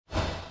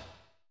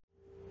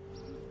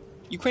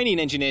Ukrainian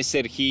engineer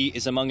Serhiy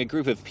is among a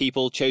group of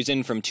people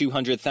chosen from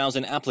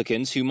 200,000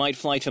 applicants who might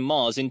fly to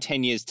Mars in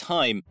 10 years'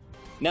 time.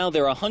 Now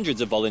there are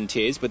hundreds of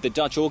volunteers, but the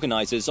Dutch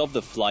organisers of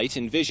the flight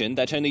envision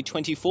that only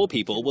 24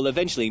 people will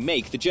eventually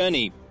make the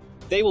journey.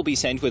 They will be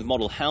sent with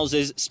model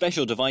houses,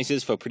 special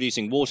devices for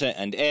producing water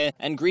and air,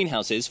 and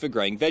greenhouses for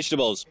growing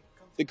vegetables.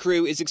 The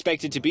crew is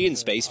expected to be in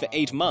space for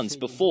 8 months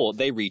before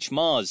they reach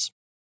Mars.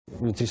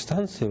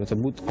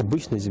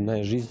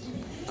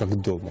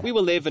 We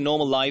will live a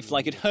normal life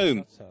like at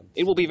home.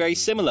 It will be very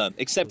similar,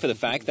 except for the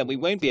fact that we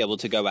won't be able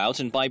to go out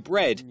and buy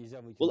bread.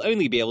 We'll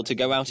only be able to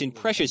go out in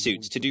pressure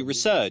suits to do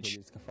research.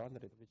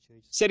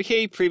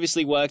 Serhiy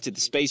previously worked at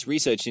the Space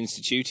Research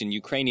Institute in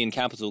Ukrainian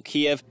capital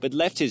Kiev, but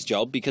left his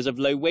job because of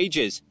low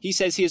wages. He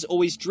says he has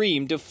always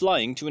dreamed of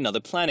flying to another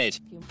planet.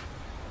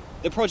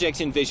 The project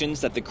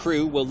envisions that the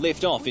crew will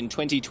lift off in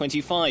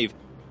 2025.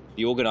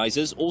 The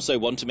organisers also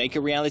want to make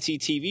a reality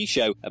TV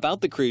show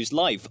about the crew's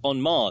life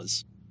on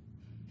Mars.